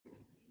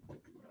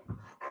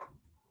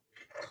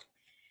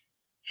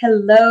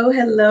Hello,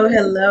 hello,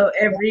 hello,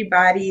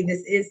 everybody.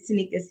 This is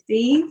Tanika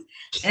Steens,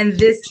 and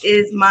this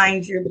is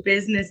Mind Your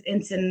Business.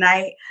 And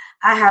tonight,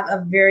 I have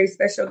a very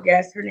special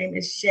guest. Her name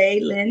is Shay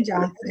Lynn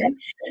Johnson,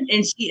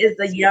 and she is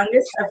the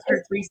youngest of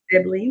her three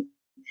siblings.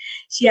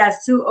 She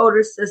has two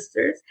older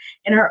sisters,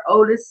 and her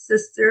oldest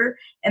sister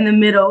and the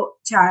middle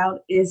child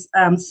is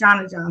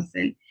Shauna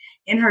Johnson.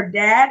 And her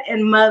dad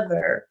and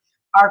mother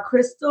are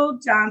Crystal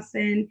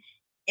Johnson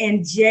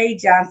and Jay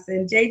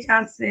Johnson. Jay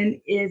Johnson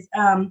is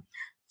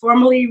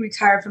formerly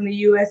retired from the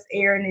U.S.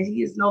 Air, and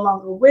he is no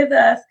longer with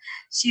us.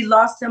 She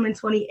lost him in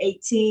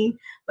 2018,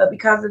 but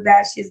because of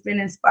that, she's been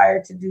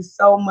inspired to do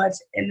so much.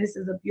 And this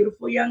is a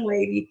beautiful young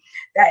lady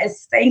that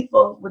is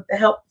thankful with the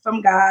help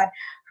from God,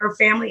 her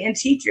family, and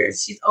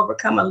teachers. She's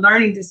overcome a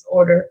learning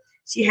disorder.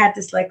 She had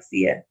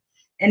dyslexia,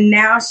 and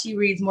now she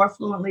reads more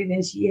fluently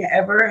than she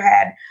ever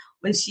had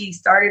when she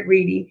started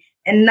reading.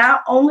 And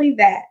not only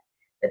that,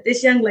 but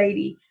this young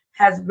lady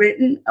has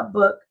written a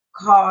book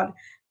called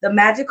The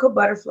Magical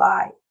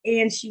Butterfly,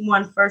 and she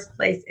won first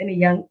place in a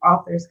young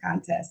authors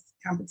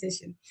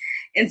competition.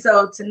 And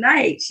so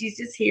tonight she's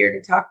just here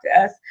to talk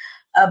to us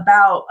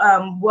about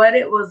what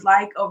it was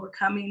like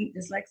overcoming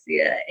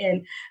dyslexia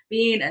and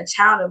being a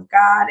child of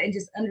God and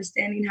just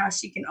understanding how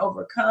she can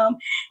overcome.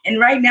 And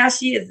right now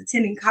she is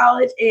attending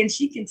college and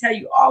she can tell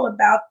you all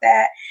about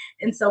that.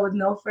 And so with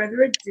no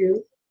further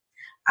ado,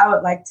 I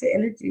would like to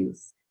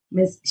introduce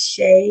Miss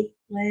Shay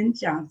Lynn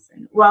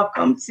Johnson.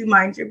 Welcome to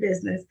Mind Your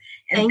Business.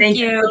 And thank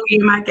you for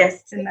being my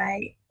guest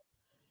tonight.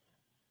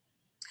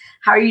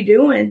 How are you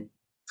doing?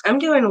 I'm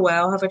doing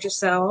well. How about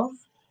yourself?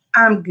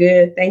 I'm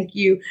good. Thank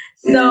you.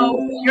 So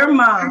your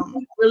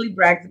mom really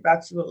brags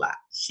about you a lot.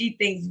 She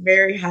thinks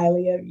very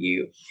highly of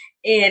you.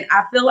 And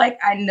I feel like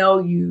I know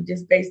you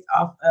just based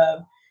off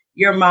of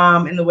your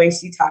mom and the way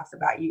she talks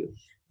about you.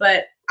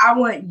 But I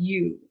want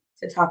you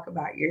to talk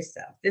about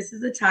yourself. This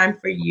is a time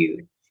for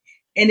you.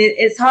 And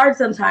it's hard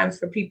sometimes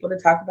for people to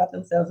talk about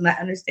themselves, and I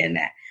understand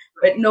that.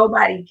 But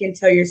nobody can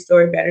tell your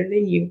story better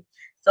than you.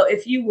 So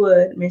if you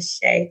would, Miss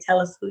Shay, tell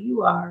us who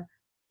you are,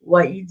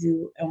 what you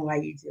do, and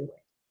why you do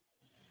it.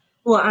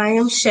 Well, I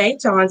am Shay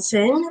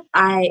Johnson.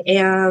 I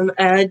am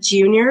a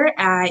junior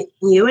at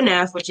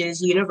UNF, which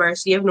is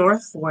University of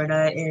North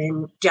Florida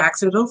in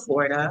Jacksonville,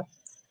 Florida.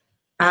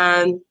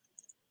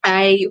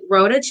 I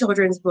wrote a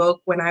children's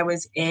book when I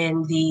was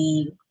in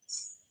the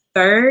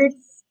fourth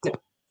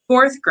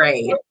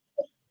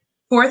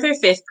or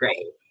fifth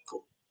grade.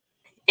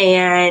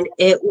 And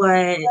it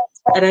was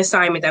an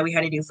assignment that we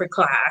had to do for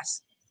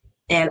class.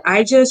 And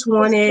I just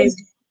wanted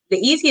the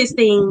easiest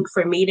thing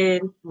for me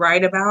to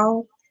write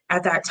about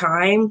at that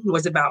time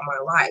was about my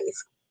life.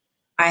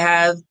 I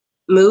have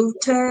moved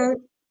to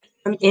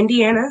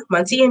Indiana,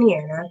 Muncie,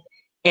 Indiana,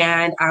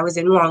 and I was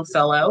in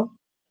Longfellow.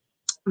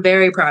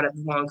 Very proud of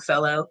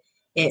Longfellow.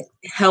 It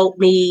helped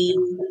me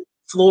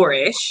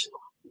flourish.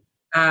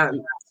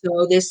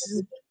 So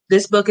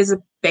this book is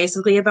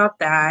basically about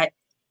that.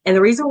 And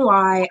the reason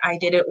why I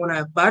didn't want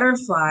a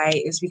butterfly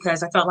is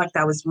because I felt like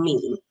that was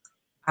me.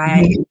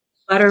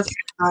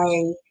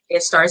 Butterfly,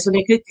 it starts with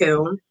a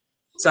cocoon.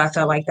 So I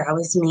felt like that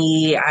was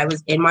me. I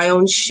was in my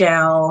own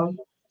shell.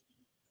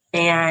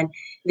 And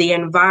the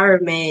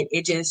environment,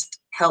 it just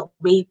helped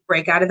me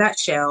break out of that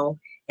shell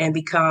and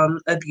become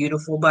a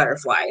beautiful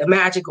butterfly, a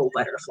magical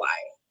butterfly.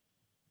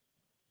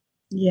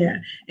 Yeah.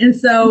 And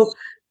so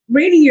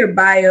reading your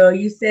bio,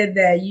 you said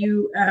that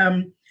you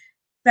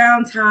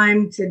found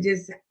time to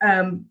just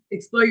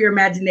explore your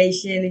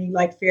imagination and you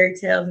like fairy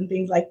tales and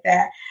things like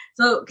that.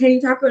 So can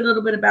you talk a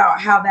little bit about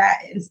how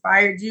that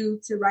inspired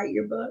you to write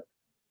your book?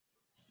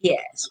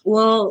 Yes.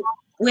 Well,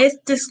 with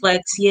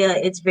dyslexia,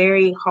 it's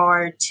very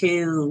hard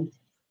to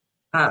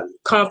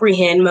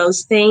comprehend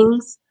most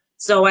things.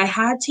 So I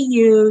had to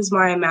use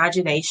my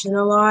imagination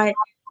a lot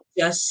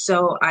just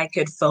so I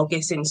could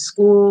focus in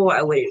school.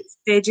 I wouldn't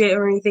fidget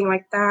or anything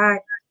like that.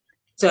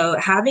 So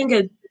having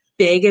a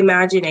big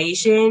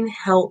imagination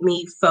helped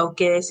me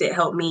focus. It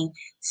helped me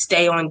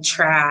stay on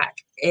track.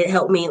 It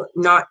helped me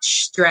not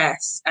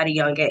stress at a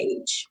young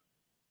age.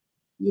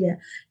 Yeah.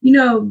 You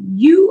know,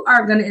 you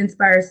are going to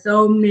inspire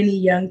so many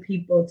young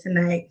people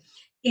tonight.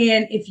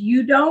 And if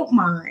you don't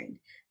mind,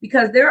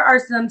 because there are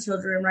some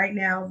children right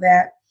now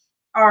that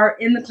are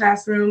in the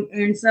classroom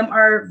and some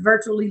are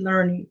virtually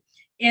learning.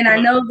 And I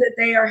know that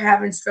they are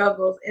having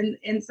struggles.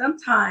 And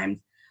sometimes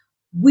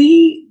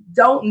we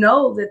don't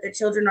know that the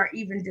children are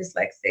even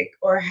dyslexic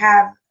or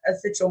have a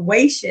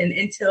situation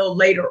until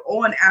later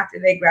on after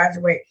they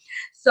graduate.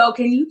 So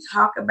can you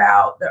talk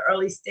about the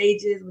early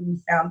stages when you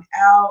found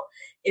out,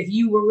 if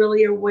you were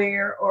really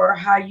aware, or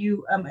how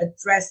you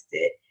addressed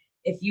it,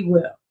 if you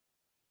will?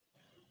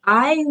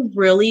 I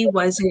really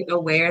wasn't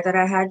aware that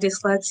I had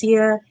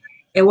dyslexia.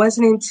 It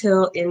wasn't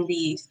until in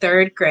the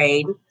third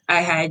grade,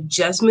 I had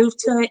just moved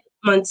to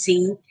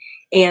Muncie,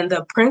 and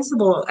the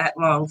principal at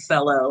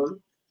Longfellow,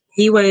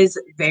 he was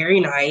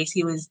very nice.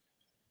 He was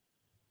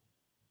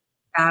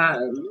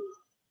um,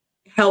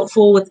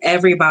 helpful with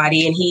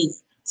everybody, and he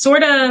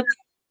sort of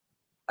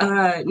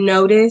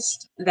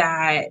noticed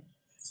that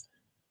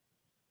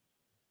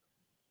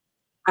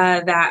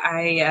that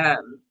I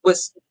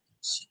was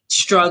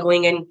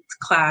struggling in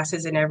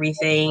classes and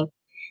everything.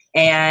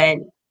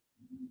 And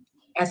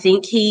I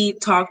think he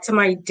talked to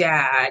my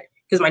dad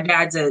because my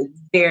dad's a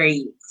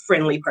very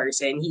friendly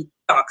person. He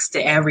talks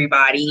to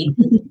everybody.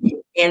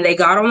 And they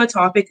got on the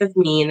topic of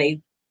me,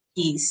 and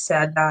he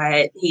said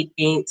that he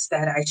thinks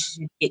that I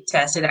should get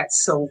tested at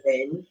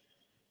Sylvan.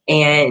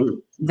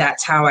 And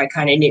that's how I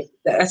kind of knew.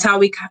 That's how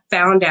we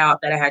found out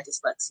that I had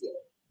dyslexia.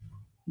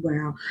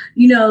 Wow.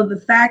 You know,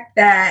 the fact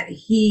that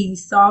he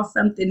saw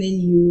something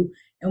in you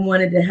and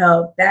wanted to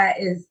help, that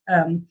is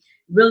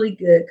really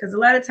good, because a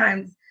lot of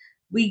times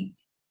we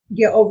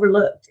get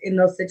overlooked in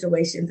those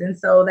situations. And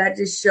so that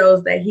just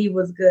shows that he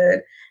was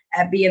good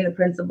at being the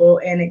principal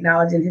and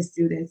acknowledging his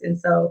students. And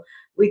so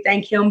we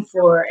thank him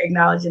for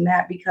acknowledging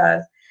that,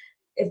 because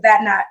if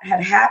that not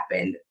had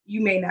happened,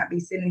 you may not be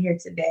sitting here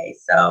today.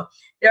 So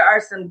there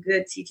are some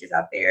good teachers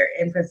out there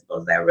and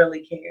principals that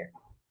really care.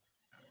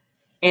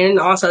 And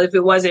also, if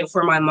it wasn't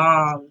for my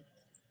mom,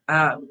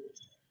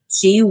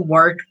 she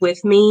worked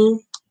with me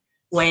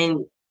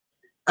when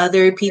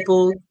other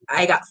people,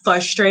 I got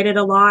frustrated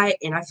a lot,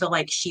 and I feel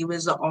like she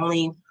was the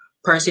only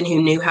person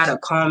who knew how to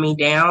calm me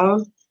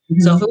down.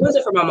 Mm-hmm. So if it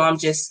wasn't for my mom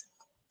just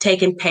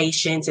taking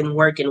patience and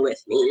working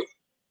with me.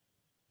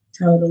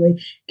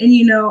 Totally. And,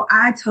 you know,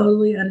 I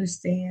totally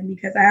understand,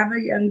 because I have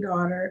a young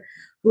daughter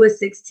who is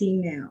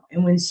 16 now.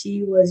 And when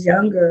she was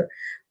younger,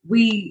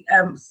 we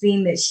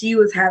seen that she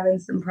was having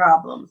some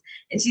problems,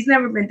 and she's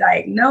never been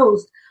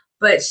diagnosed,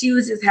 but she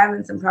was just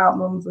having some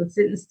problems with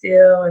sitting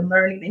still and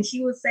learning. And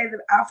she would say the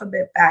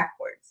alphabet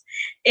backwards.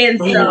 And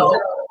so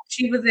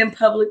she was in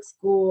public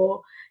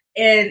school,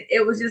 and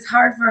it was just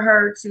hard for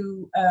her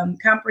to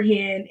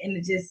comprehend and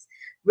to just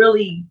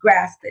really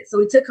grasp it. So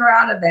we took her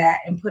out of that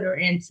and put her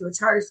into a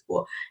charter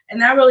school,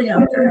 and that really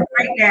helped her.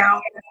 Right now,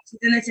 she's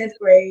in the 10th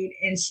grade,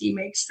 and she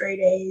makes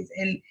straight A's,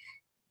 and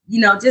you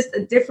know, just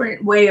a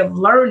different way of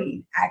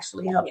learning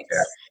actually helped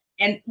her.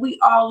 And we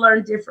all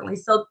learn differently.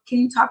 So can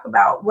you talk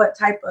about what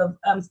type of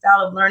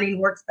style of learning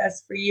works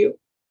best for you?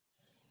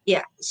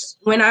 Yes.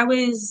 When I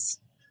was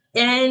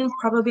in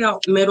probably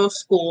about middle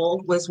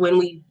school was when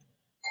we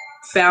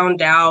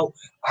found out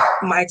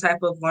my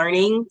type of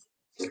learning.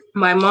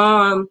 My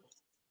mom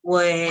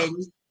would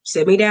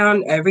sit me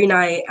down every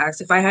night,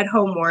 ask if I had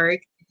homework,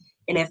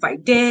 and if I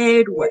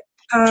did, what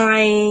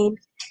kind,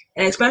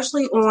 and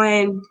especially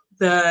on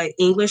the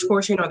English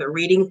portion or the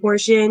reading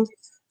portion,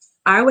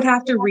 I would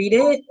have to read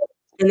it,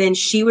 and then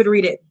she would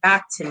read it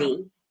back to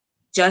me,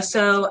 just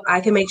so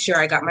I can make sure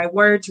I got my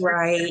words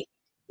right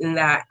and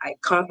that I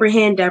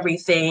comprehend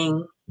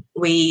everything.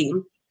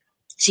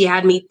 She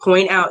had me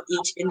point out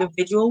each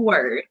individual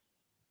word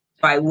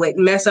so I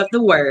wouldn't mess up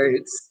the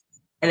words,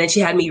 and then she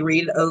had me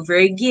read it over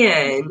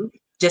again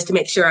just to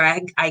make sure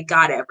I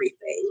got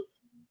everything.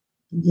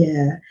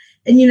 Yeah.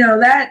 And you know,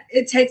 that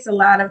it takes a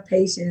lot of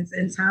patience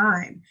and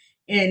time.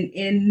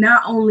 And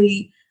not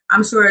only,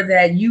 I'm sure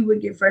that you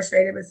would get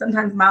frustrated, but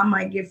sometimes mom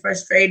might get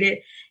frustrated,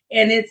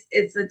 and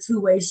it's a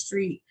two-way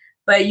street.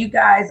 But you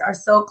guys are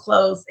so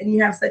close, and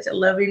you have such a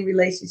loving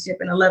relationship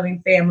and a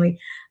loving family.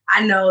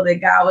 I know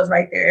that God was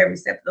right there every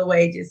step of the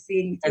way, just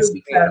seeing you through,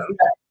 because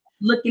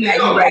looking at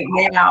you right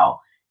now,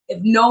 if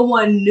no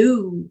one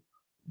knew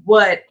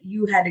what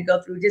you had to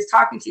go through, just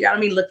talking to you, I don't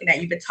mean looking at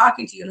you, but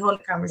talking to you and holding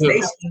a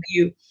conversation with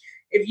you,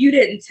 if you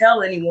didn't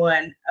tell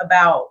anyone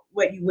about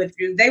what you went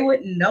through, they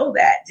wouldn't know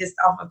that just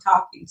off of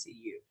talking to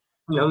you.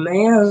 No,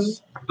 ma'am.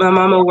 My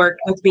mama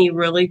worked with me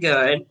really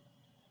good.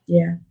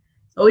 Yeah.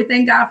 So we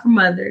thank God for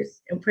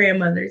mothers and praying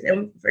mothers,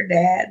 and for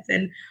dads,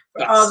 and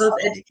for all those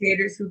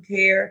educators who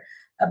care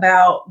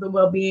about the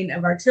well-being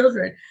of our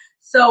children.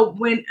 So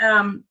when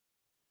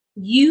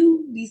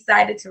you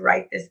decided to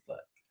write this book,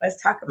 let's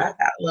talk about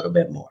that a little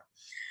bit more.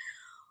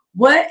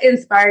 What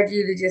inspired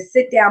you to just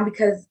sit down?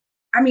 Because,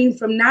 I mean,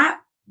 from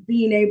not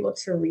being able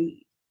to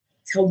read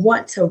to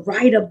want to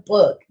write a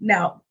book.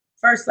 Now,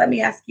 first, let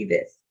me ask you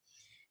this.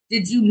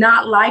 Did you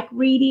not like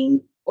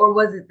reading, or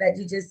was it that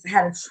you just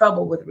had a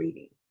trouble with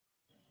reading?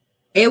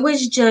 It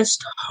was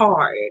just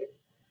hard.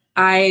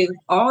 I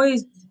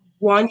always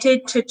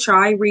wanted to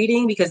try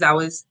reading because that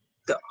was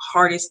the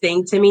hardest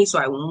thing to me. So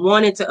I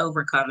wanted to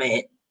overcome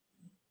it.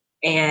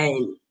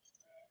 And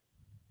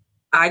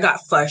I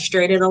got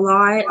frustrated a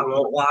lot. I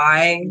won't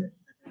lie.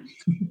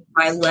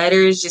 My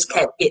letters just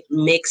kept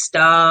getting mixed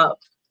up.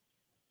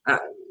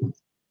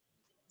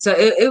 So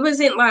it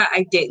wasn't like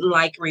I didn't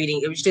like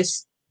reading. It was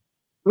just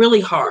really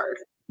hard.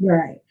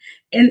 Right.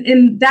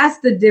 And that's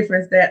the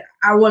difference that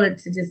I wanted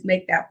to just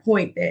make that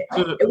point, that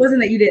it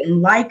wasn't that you didn't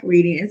like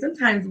reading. And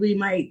sometimes we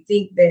might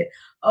think that,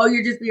 oh,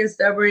 you're just being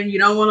stubborn, you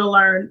don't want to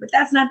learn, but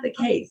that's not the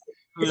case.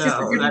 It's just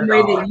a different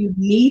way that you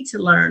need to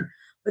learn.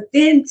 But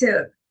then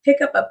to pick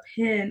up a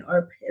pen or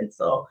a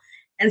pencil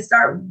and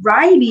start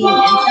writing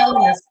and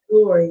telling a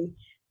story,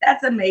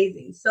 that's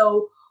amazing.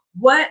 So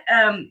when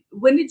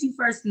did you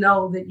first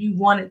know that you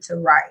wanted to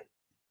write?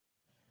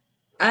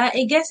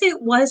 I guess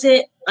it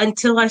wasn't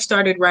until I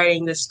started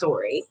writing the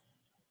story,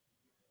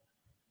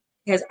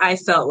 because I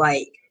felt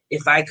like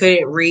if I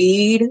couldn't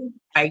read,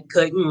 I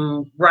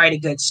couldn't write a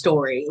good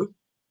story,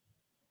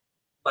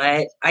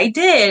 but I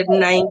did,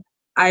 and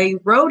I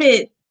wrote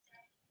it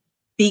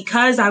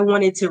because I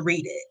wanted to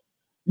read it.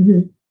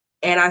 Mm-hmm.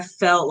 And I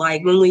felt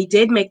like when we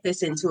did make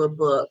this into a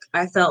book,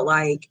 I felt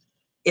like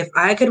if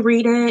I could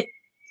read it,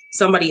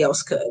 somebody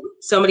else could.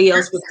 Somebody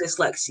else with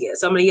dyslexia,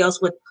 somebody else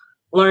with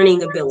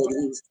learning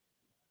abilities,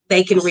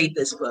 they can read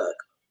this book.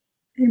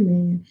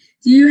 Amen.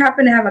 Do you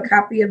happen to have a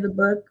copy of the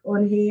book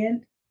on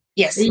hand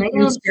Yes, that you ma'am.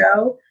 can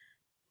show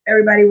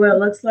everybody what it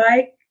looks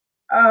like?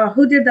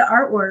 Who did the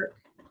artwork?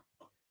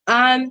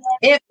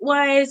 It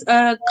was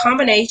a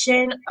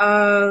combination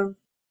of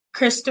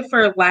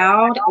Christopher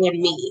Loud and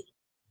me.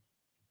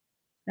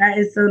 That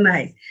is so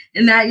nice.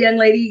 And that young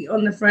lady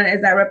on the front,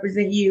 does that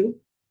represent you?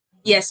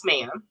 Yes,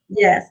 ma'am.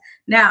 Yes.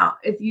 Now,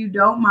 if you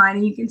don't mind,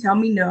 and you can tell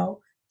me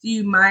no, do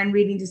you mind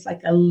reading just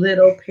like a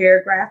little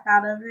paragraph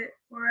out of it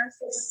for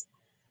us?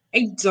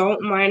 I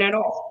don't mind at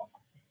all.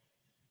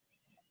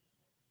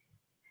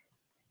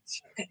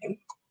 Okay.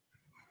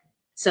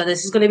 So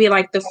this is going to be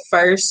like the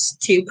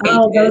first 2 pages.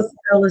 Oh, those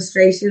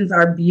illustrations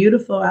are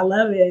beautiful. I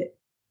love it.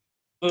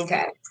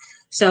 Okay.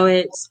 So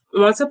it's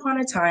once upon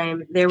a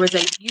time, there was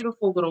a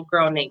beautiful little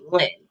girl named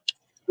Lynn.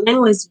 Lynn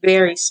was a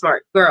very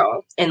smart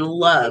girl and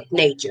loved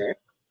nature.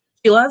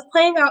 She loved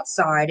playing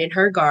outside in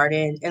her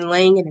garden and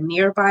laying in a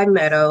nearby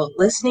meadow,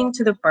 listening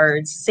to the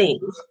birds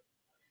sing.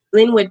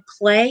 Lynn would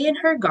play in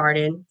her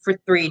garden for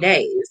 3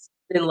 days,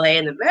 then lay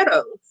in the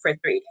meadow for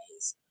 3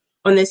 days.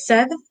 On the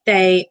 7th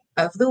day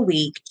of the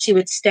week, she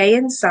would stay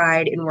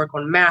inside and work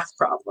on math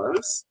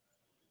problems.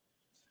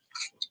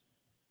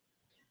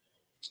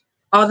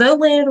 Although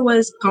Lynn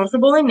was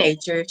comfortable in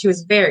nature, she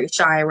was very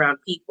shy around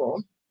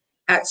people.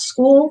 At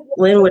school,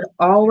 Lynn would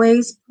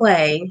always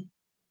play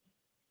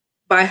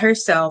by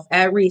herself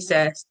at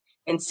recess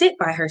and sit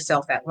by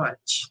herself at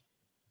lunch.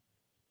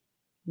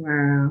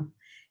 Wow.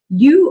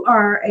 You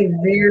are a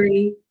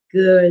very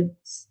good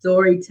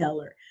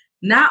storyteller.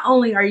 Not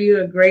only are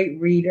you a great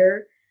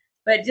reader,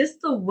 but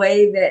just the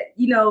way that,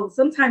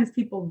 sometimes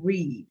people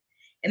read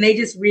and they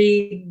just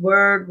read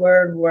word,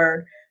 word,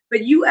 word,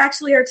 but you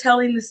actually are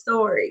telling the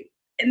story.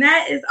 And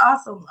that is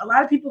awesome. A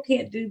lot of people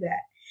can't do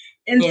that.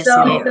 And Yes,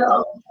 so, ma'am.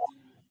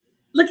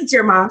 look at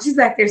your mom. She's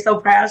back there so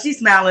proud. She's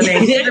smiling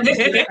at you. Let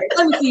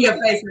me see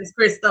your face, Miss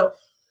Crystal.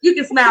 You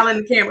can smile in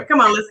the camera. Come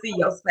on, let's see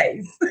your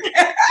face.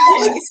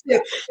 I knew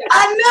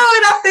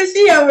it. I said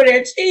she over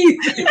there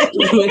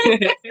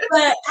cheesing.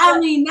 But I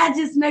mean, that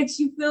just makes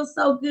you feel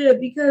so good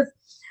because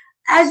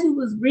as you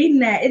was reading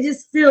that, it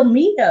just filled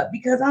me up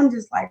because I'm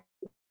just like,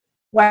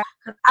 wow.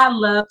 I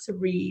love to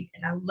read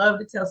and I love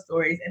to tell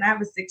stories. And I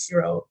have a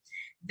 6-year-old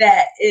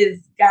that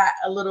is got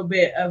a little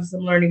bit of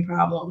some learning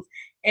problems.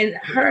 And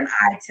her and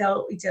I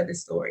tell each other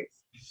stories.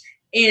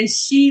 And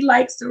she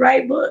likes to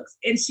write books,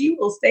 and she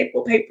will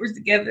staple papers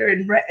together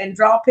and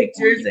draw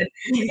pictures. And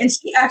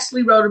she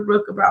actually wrote a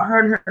book about her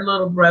and her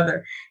little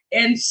brother.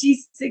 And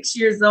she's 6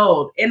 years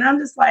old. And I'm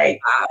just like,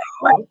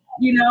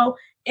 wow.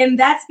 And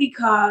that's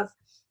because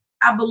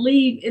I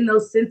believe in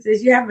those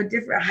senses. You have a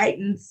different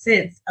heightened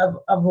sense of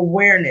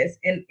awareness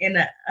and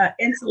an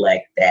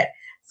intellect that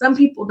some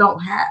people don't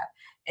have.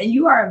 And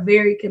you are a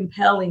very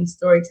compelling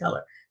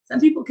storyteller. Some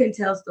people can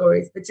tell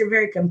stories, but you're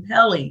very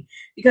compelling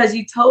because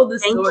you told the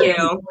story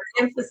and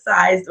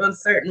emphasized on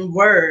certain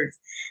words.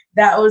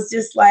 That was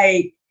just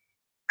like,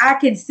 I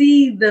could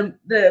see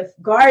the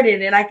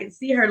garden and I could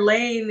see her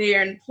laying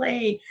there and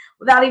playing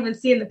without even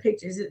seeing the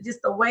pictures. It's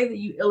just the way that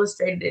you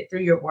illustrated it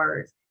through your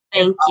words.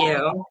 Thank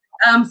you.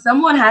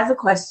 Someone has a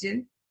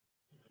question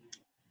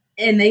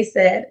and they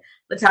said,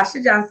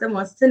 Latasha Johnson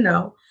wants to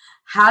know,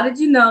 how did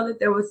you know that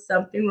there was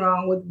something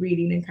wrong with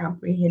reading and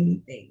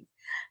comprehending things?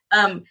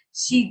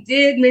 She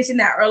did mention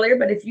that earlier,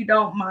 but if you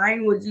don't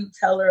mind, would you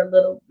tell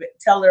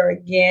her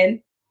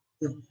again,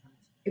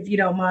 if you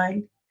don't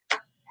mind?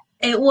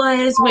 It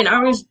was when I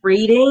was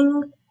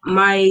reading,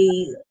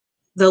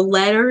 the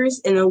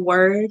letters and the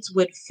words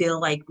would feel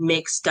like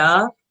mixed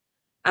up.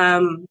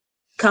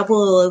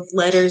 Couple of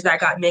letters that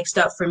got mixed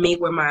up for me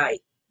were my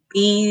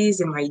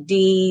B's and my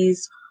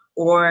D's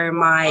or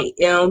my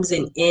M's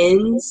and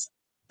N's.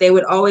 They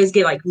would always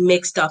get like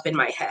mixed up in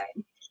my head.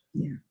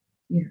 Yeah.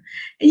 Yeah.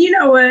 And you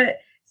know what?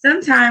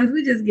 Sometimes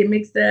we just get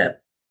mixed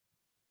up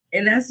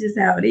and that's just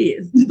how it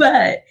is.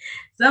 But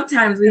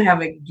sometimes we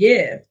have a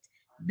gift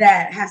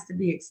that has to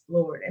be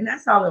explored. And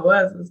that's all it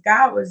was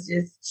God was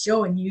just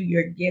showing you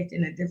your gift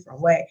in a different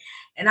way.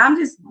 And I'm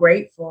just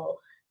grateful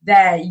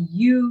that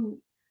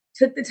you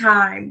took the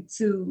time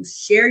to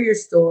share your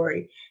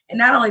story. And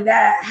not only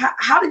that,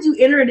 how did you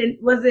enter it in?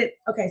 Was it,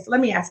 okay, so let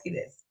me ask you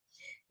this.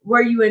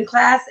 Were you in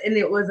class and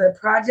it was a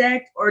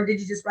project, or did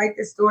you just write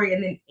the story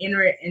and then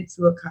enter it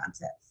into a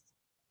contest?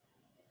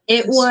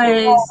 It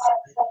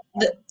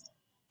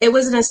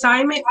was an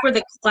assignment for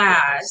the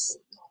class,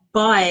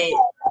 but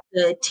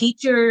my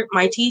teacher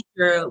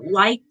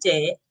liked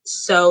it,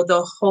 so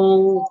the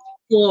whole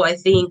school, I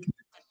think,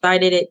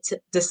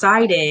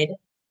 decided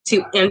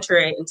to enter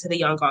it into the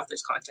Young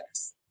Authors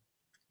Contest.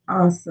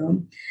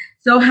 Awesome.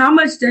 So how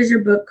much does your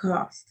book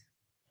cost?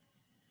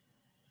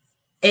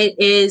 It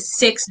is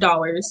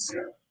 $6.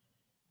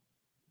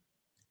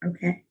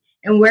 Okay.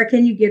 And where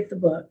can you get the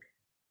book?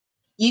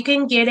 You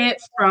can get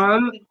it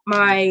from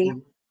my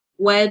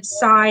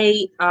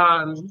website.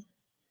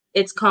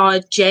 It's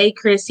called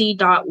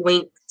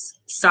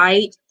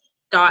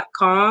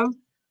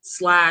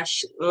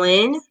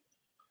jchrissy.winksite.com/Lynn.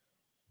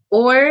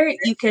 Or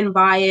you can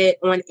buy it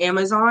on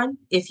Amazon.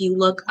 If you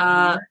look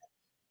up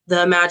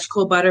The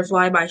Magical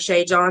Butterfly by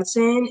Shay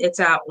Johnson,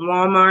 it's at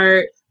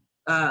Walmart,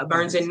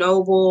 Barnes &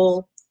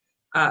 Noble,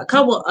 a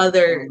couple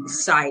other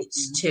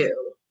sites too.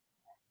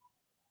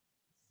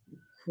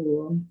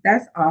 Cool.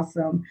 That's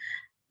awesome.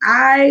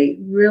 I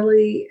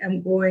really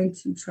am going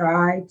to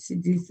try to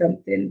do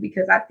something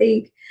because I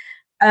think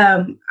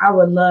I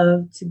would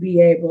love to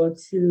be able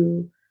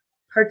to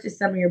purchase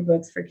some of your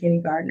books for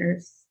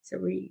kindergartners to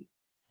read.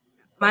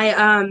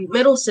 My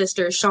middle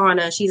sister,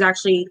 Shauna, she's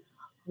actually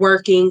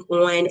working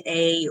on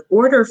a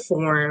order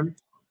form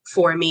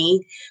for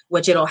me,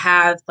 which it'll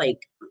have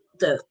like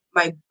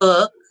my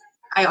book.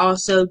 I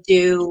also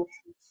do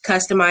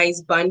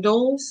customized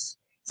bundles.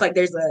 It's like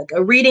there's like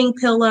a reading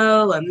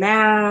pillow, a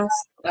mask,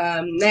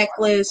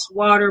 necklace,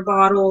 water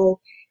bottle,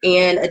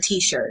 and a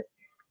t-shirt.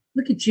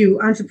 Look at you,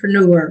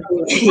 entrepreneur.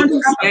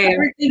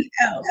 Everything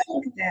else.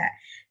 Look at that.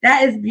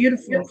 That is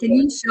beautiful. Can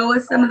you show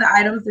us some of the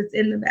items that's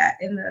in the back?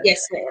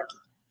 Yes, ma'am.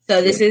 So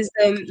this is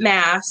the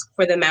mask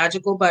for the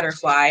magical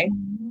butterfly.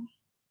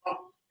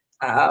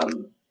 Okay.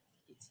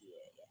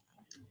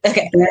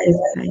 That is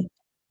nice.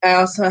 I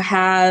also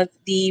have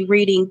the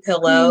reading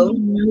pillow. I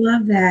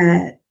love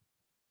that.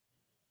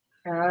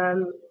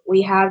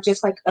 We have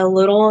just like a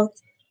little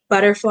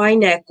butterfly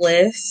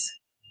necklace.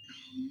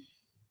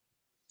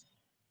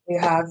 We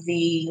have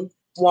the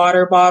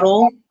water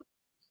bottle.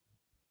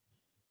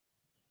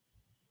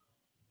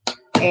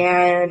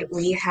 And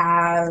we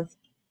have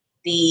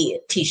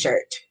the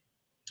t-shirt.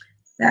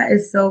 That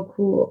is so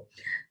cool.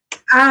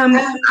 I'm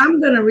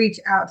going to reach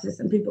out to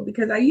some people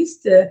because I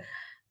used to,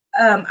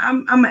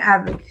 I'm an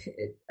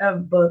advocate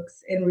of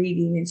books and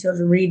reading and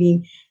children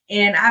reading.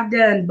 And I've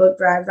done book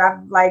drives.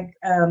 I've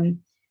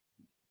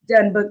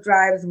done book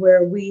drives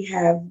where we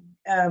have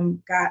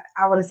got,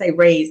 I want to say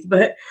raised,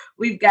 but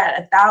we've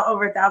got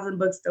over 1,000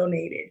 books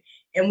donated.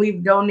 And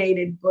we've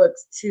donated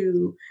books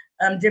to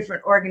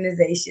different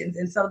organizations.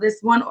 And so this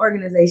one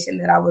organization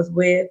that I was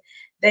with,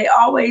 they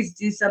always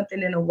do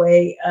something in a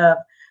way of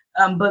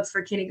books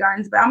for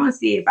kindergartens, but I'm going to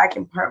see if I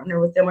can partner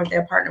with them or if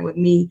they'll partner with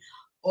me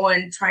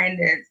on trying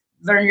to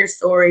learn your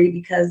story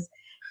because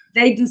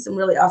they do some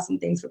really awesome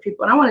things for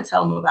people. And I want to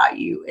tell them about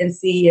you and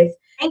see if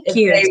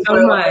you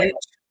so much.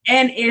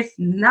 And if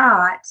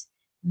not,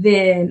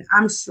 then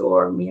I'm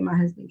sure me and my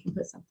husband can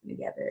put something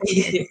together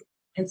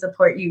and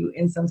support you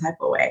in some type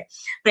of way.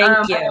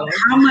 Thank you.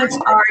 How much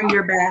are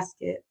your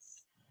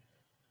baskets?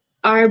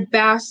 Our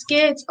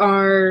baskets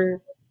are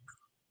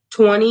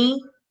 $20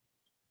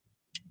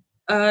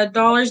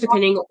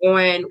 depending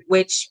on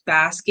which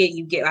basket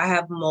you get. I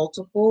have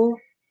multiple.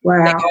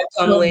 Wow.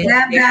 So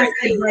that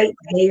basket right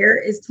there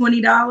is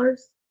 $20?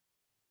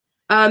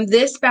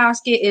 This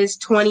basket is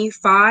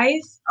 $25.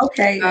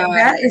 Okay.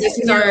 That is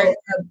still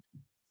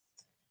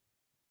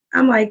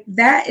I'm like,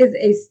 that is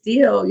a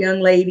steal, young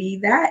lady.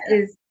 That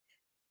is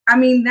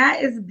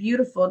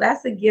beautiful.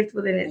 That's a gift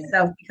within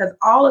itself because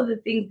all of the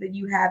things that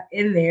you have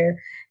in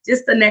there,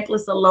 just the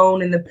necklace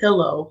alone and the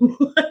pillow,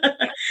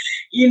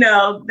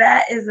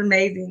 that is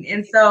amazing.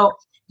 And so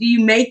do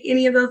you make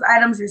any of those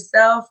items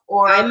yourself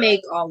or? I make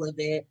all of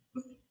it.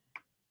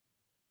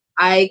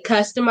 I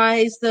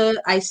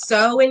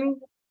sew and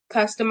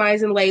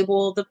customize and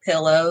label the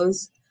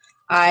pillows.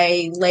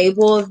 I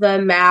label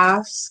the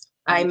masks.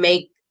 I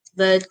make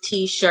the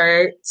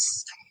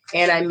t-shirts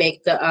and I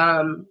make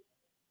the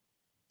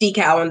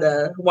decal on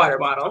the water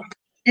bottle.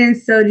 And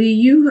so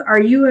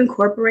are you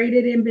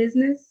incorporated in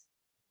business?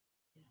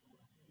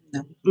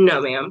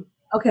 No, ma'am.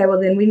 Okay, well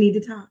then we need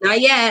to talk.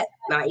 Not yet.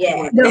 No,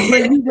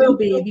 but you will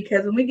be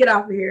because when we get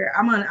off of here,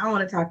 I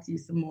want to talk to you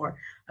some more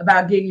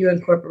about getting you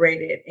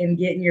incorporated and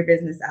getting your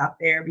business out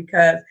there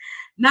because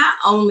not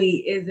only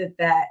is it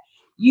that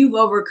you've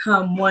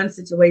overcome one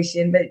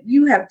situation, but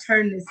you have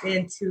turned this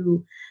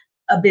into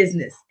a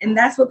business. And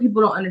that's what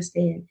people don't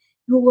understand.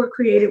 You were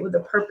created with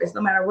a purpose,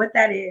 no matter what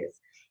that is.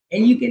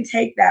 And you can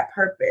take that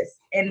purpose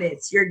and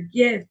it's your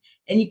gift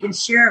and you can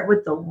share it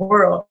with the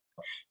world.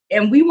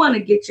 And we want to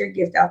get your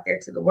gift out there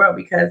to the world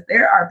because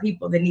there are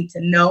people that need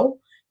to know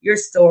your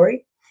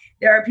story.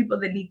 There are people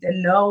that need to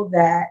know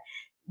that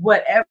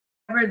whatever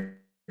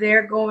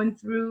they're going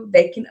through,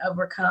 they can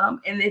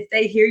overcome. And if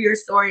they hear your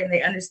story and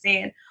they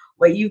understand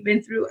what you've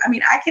been through,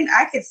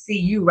 I could see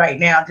you right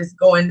now just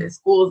going to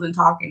schools and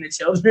talking to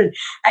children.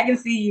 I can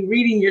see you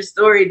reading your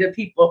story to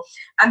people.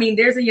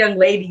 There's a young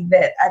lady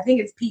that I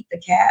think it's Pete the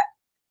Cat,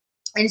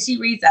 and she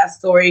reads that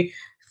story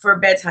for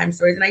bedtime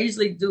stories. And I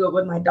usually do it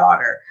with my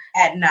daughter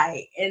at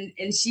night.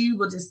 And she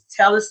will just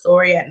tell a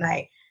story at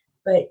night.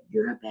 But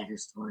you're a better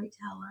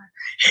storyteller.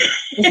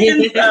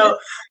 And so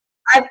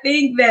I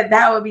think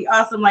that would be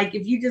awesome. Like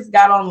if you just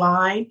got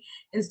online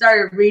and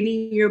started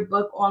reading your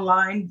book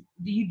online,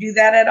 do you do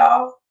that at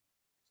all?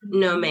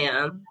 No,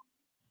 ma'am.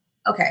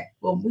 Okay,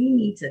 well, we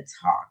need to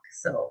talk.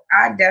 So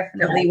I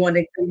definitely want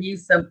to give you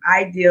some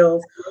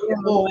ideals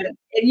on,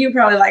 and you're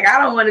probably like, I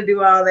don't want to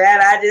do all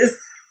that. I just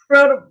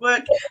wrote a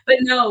book. But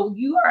no,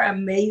 you are an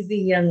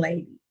amazing young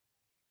lady.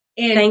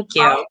 And thank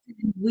you.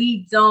 often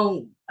we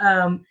don't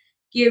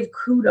give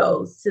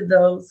kudos to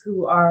those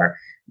who are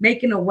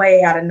making a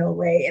way out of no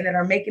way and that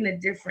are making a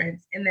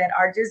difference and that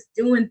are just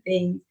doing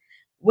things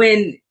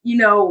when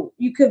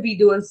you could be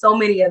doing so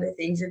many other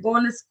things. You're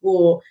going to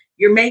school,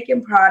 you're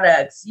making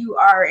products, you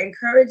are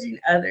encouraging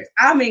others.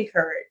 I'm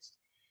encouraged.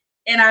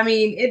 And I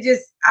mean,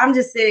 I'm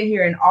just sitting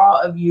here in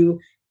awe of you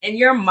and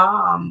your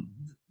mom,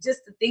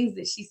 just the things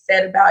that she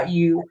said about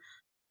you.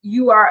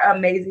 You are an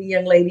amazing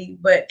young lady,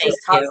 but just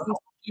talking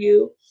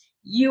to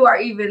you are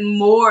even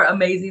more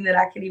amazing than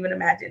I can even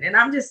imagine. And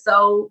I'm just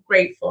so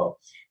grateful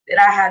that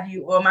I have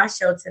you on my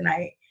show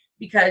tonight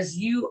because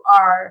you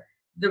are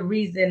the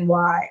reason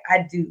why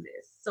I do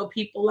this. So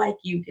people like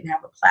you can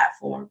have a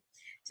platform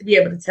to be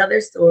able to tell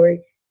their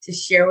story, to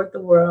share with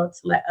the world,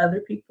 to let other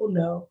people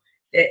know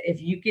that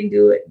if you can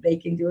do it, they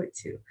can do it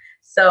too.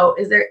 So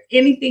is there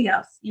anything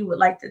else you would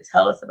like to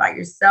tell us about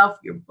yourself,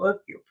 your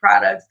book, your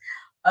products?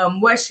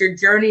 What's your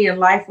journey in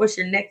life? What's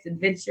your next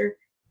adventure?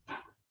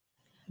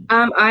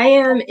 I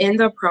am in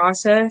the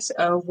process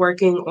of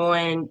working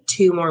on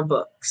 2 more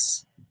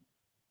books.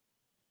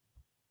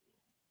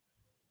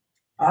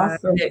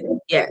 Awesome.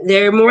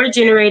 They're more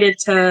generated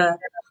to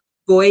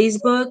boys'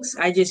 books.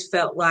 I just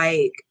felt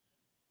like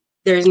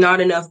there's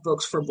not enough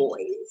books for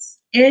boys.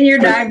 And you're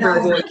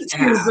diverse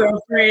too,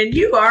 girlfriend.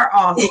 You are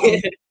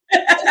awesome.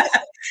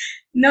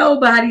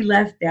 Nobody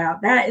left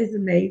out. That is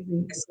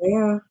amazing.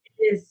 Yeah.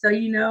 It is. So,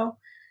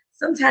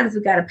 sometimes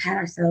we got to pat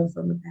ourselves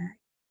on the back.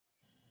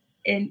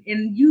 And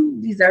you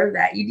deserve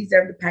that. You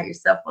deserve to pat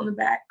yourself on the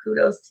back.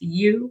 Kudos to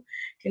you.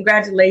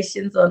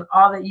 Congratulations on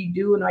all that you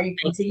do and all you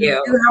continue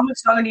to do. How much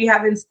longer do you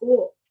have in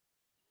school?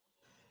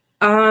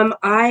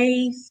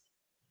 I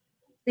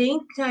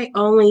think I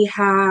only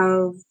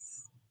have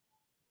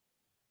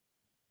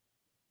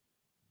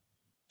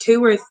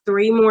 2 or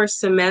 3 more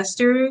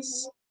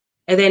semesters.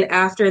 And then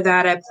after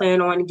that, I plan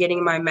on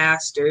getting my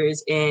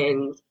master's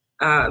in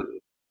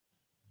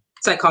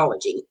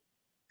psychology.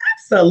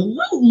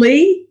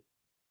 Absolutely.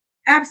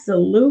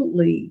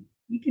 Absolutely.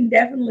 You can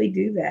definitely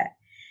do that.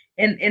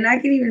 And I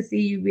can even see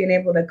you being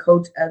able to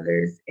coach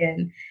others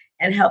and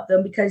help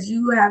them because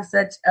you have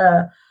such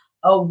a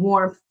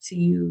warmth to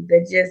you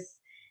that just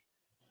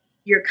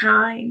you're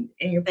kind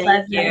and you're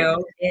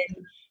pleasant.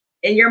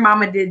 And your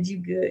mama did you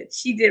good.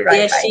 She did right.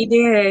 Yes, she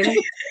did.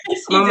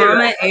 My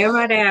mama and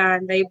my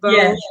dad, they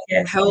both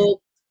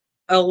helped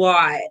a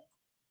lot.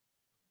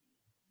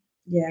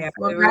 Yes.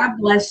 Well, God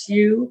bless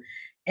you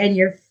and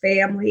your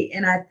family.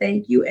 And I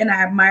thank you and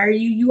I admire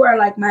you. You are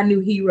like my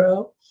new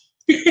hero.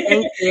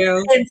 Thank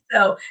you. And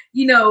so,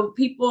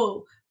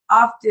 people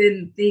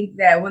often think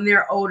that when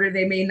they're older,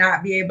 they may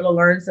not be able to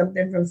learn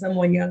something from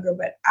someone younger,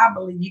 but I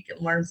believe you can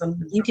learn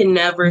something. You can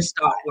never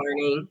stop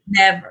learning.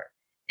 Never.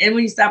 And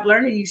when you stop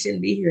learning, you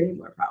shouldn't be here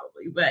anymore,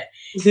 probably. But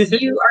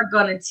you are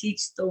going to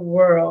teach the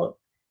world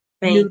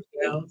new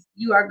things.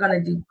 You are going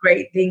to do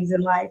great things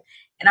in life.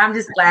 And I'm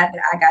just glad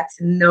that I got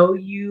to know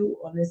you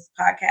on this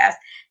podcast.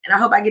 And I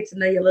hope I get to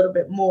know you a little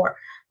bit more.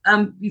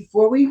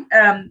 Before we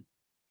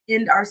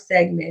end our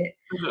segment,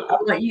 I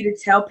want you to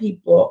tell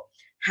people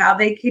how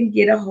they can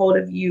get a hold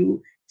of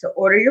you to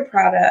order your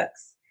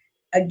products.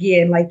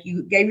 Again, like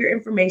you gave your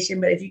information,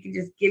 but if you can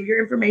just give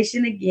your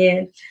information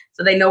again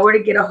so they know where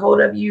to get a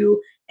hold of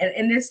you.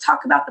 And let's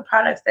talk about the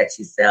products that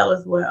you sell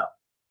as well.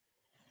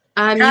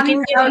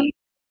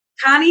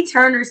 Connie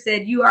Turner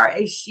said you are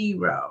a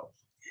shero.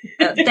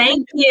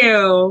 Thank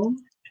you.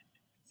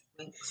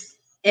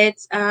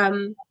 It's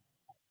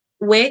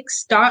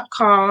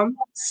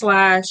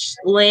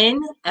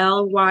Wix.com/Lynne,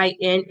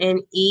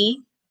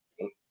 LYNNE.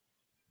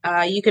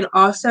 You can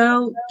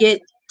also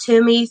get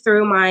to me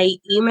through my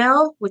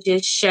email, which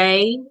is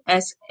Shai,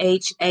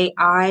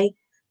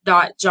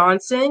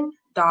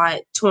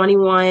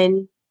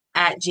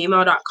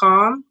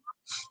 SHAI.Johnson.21@gmail.com.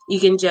 You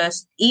can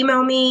just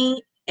email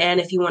me, and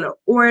if you want to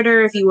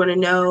order, if you want to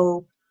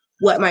know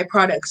what my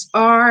products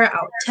are,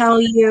 I'll tell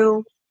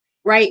you.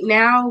 Right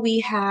now, we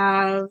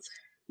have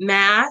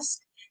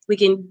masks. We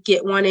can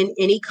get one in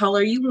any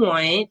color you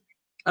want.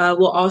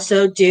 We'll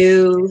also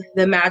do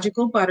the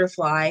magical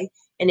butterfly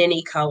in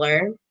any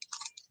color.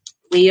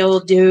 We'll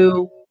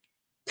do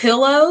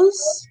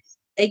pillows.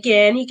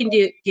 Again, you can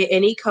get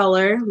any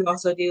color. We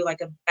also do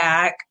like a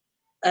back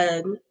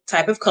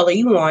type of color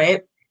you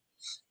want.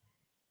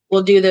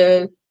 We'll do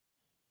the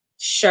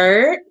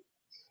shirt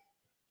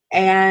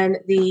and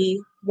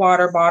the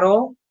water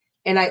bottle.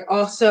 And I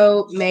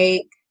also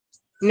make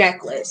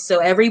necklace. So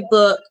every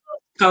book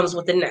comes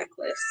with a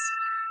necklace.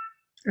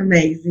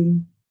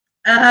 Amazing.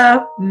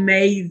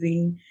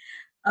 Amazing.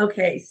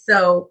 Okay,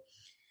 so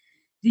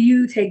do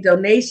you take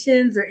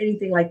donations or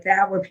anything like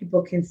that where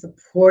people can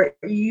support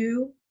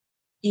you?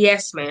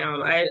 Yes,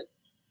 ma'am.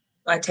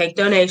 I take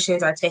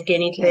donations. I take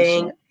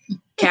anything.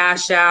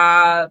 Cash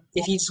App,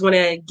 if you just want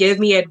to give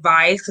me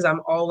advice, because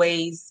I'm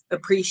always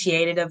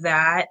appreciative of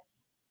that.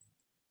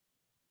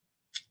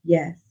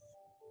 Yes.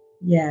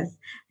 Yes.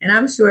 And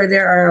I'm sure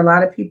there are a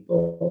lot of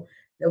people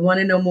that want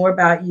to know more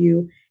about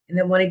you and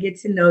that want to get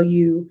to know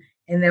you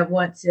and that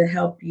want to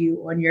help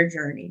you on your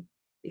journey,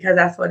 because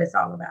that's what it's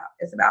all about.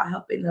 It's about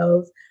helping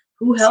those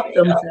who help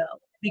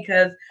themselves,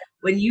 because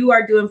when you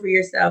are doing for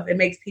yourself, it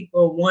makes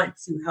people want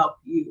to help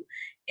you.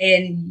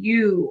 And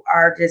you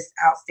are just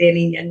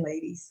outstanding young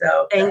lady.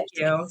 So thank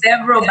you.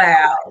 Several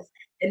bows,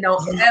 and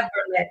don't ever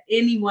let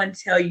anyone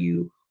tell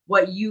you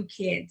what you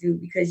can't do,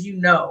 because you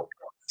know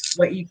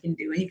what you can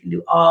do, and you can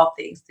do all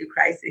things through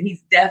Christ, and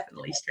he's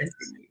definitely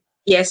strengthening you.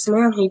 Yes,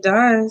 ma'am, he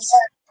does.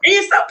 And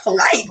you're so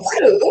polite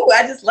too. Ooh,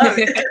 I just love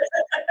it.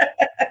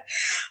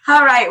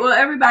 All right, well,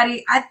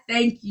 everybody, I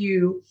thank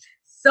you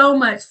so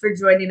much for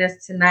joining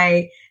us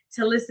tonight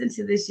to listen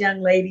to this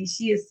young lady.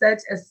 She is such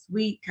a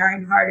sweet,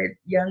 kind-hearted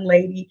young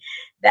lady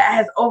that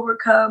has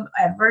overcome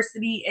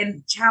adversity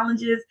and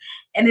challenges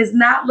and is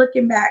not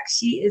looking back.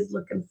 She is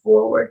looking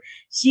forward.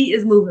 She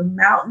is moving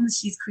mountains.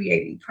 She's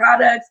creating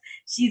products.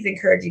 She's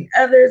encouraging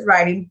others,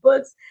 writing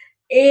books.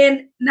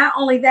 And not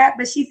only that,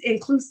 but she's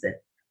inclusive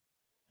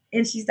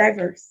and she's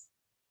diverse.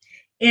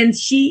 And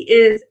she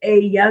is a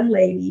young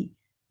lady,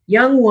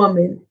 young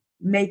woman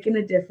making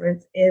a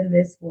difference in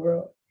this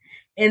world.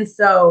 And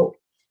so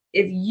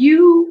if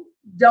you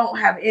don't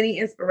have any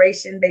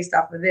inspiration based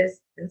off of this,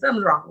 then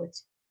something's wrong with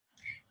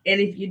you.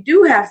 And if you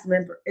do have some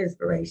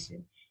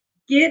inspiration,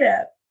 get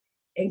up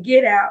and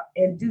get out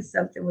and do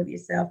something with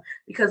yourself,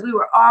 because we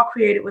were all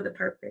created with a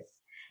purpose.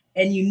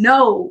 And you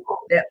know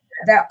that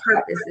that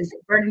purpose is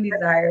your burning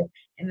desire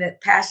and that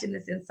passion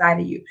that's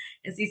inside of you.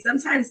 And see,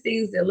 sometimes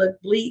things that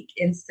look bleak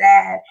and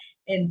sad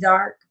and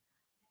dark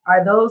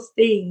are those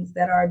things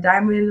that are a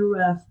diamond in the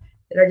rough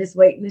that are just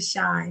waiting to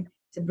shine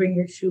to bring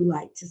your true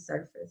light to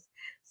surface.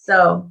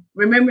 So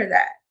remember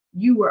that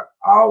you were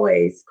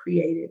always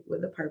created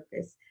with a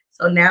purpose.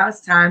 So now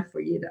it's time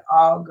for you to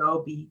all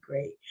go be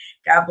great.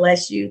 God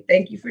bless you.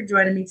 Thank you for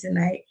joining me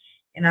tonight,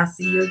 and I'll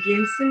see you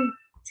again soon.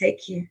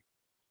 Take care.